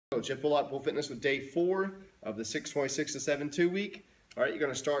Chip BullFitness with day 4 of the 626 to 72 week. All right, you're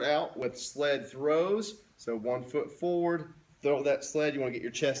going to start out with sled throws. So 1 foot forward, throw that sled. You want to get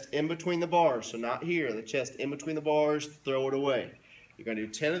your chest in between the bars. So not here, the chest in between the bars, throw it away. You're going to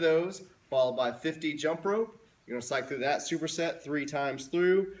do 10 of those, followed by 50 jump rope. You're going to cycle through that superset 3 times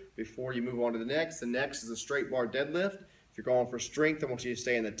through before you move on to the next. The next is a straight bar deadlift. If you're going for strength, I want you to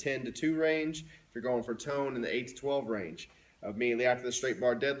stay in the 10 to 2 range. If you're going for tone, in the 8 to 12 range. Immediately after the straight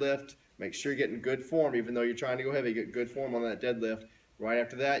bar deadlift, make sure you're getting good form. Even though you're trying to go heavy, get good form on that deadlift. Right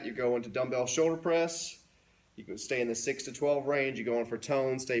after that, you go into dumbbell shoulder press. You can stay in the 6 to 12 range. You're going for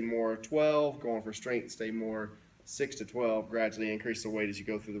tone, stay more 12. Going for strength, stay more 6 to 12. Gradually increase the weight as you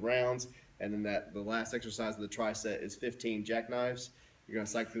go through the rounds. And then the last exercise of the tricep is 15 jackknives. You're going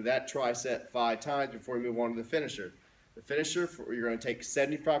to cycle through that tricep 5 times before you move on to the finisher. The finisher, you're going to take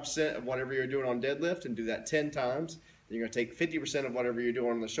 75% of whatever you're doing on deadlift and do that 10 times. Then you're going to take 50% of whatever you're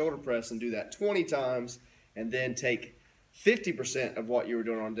doing on the shoulder press and do that 20 times. And then take 50% of what you were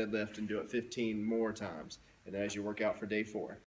doing on deadlift and do it 15 more times. And as you work out for day 4.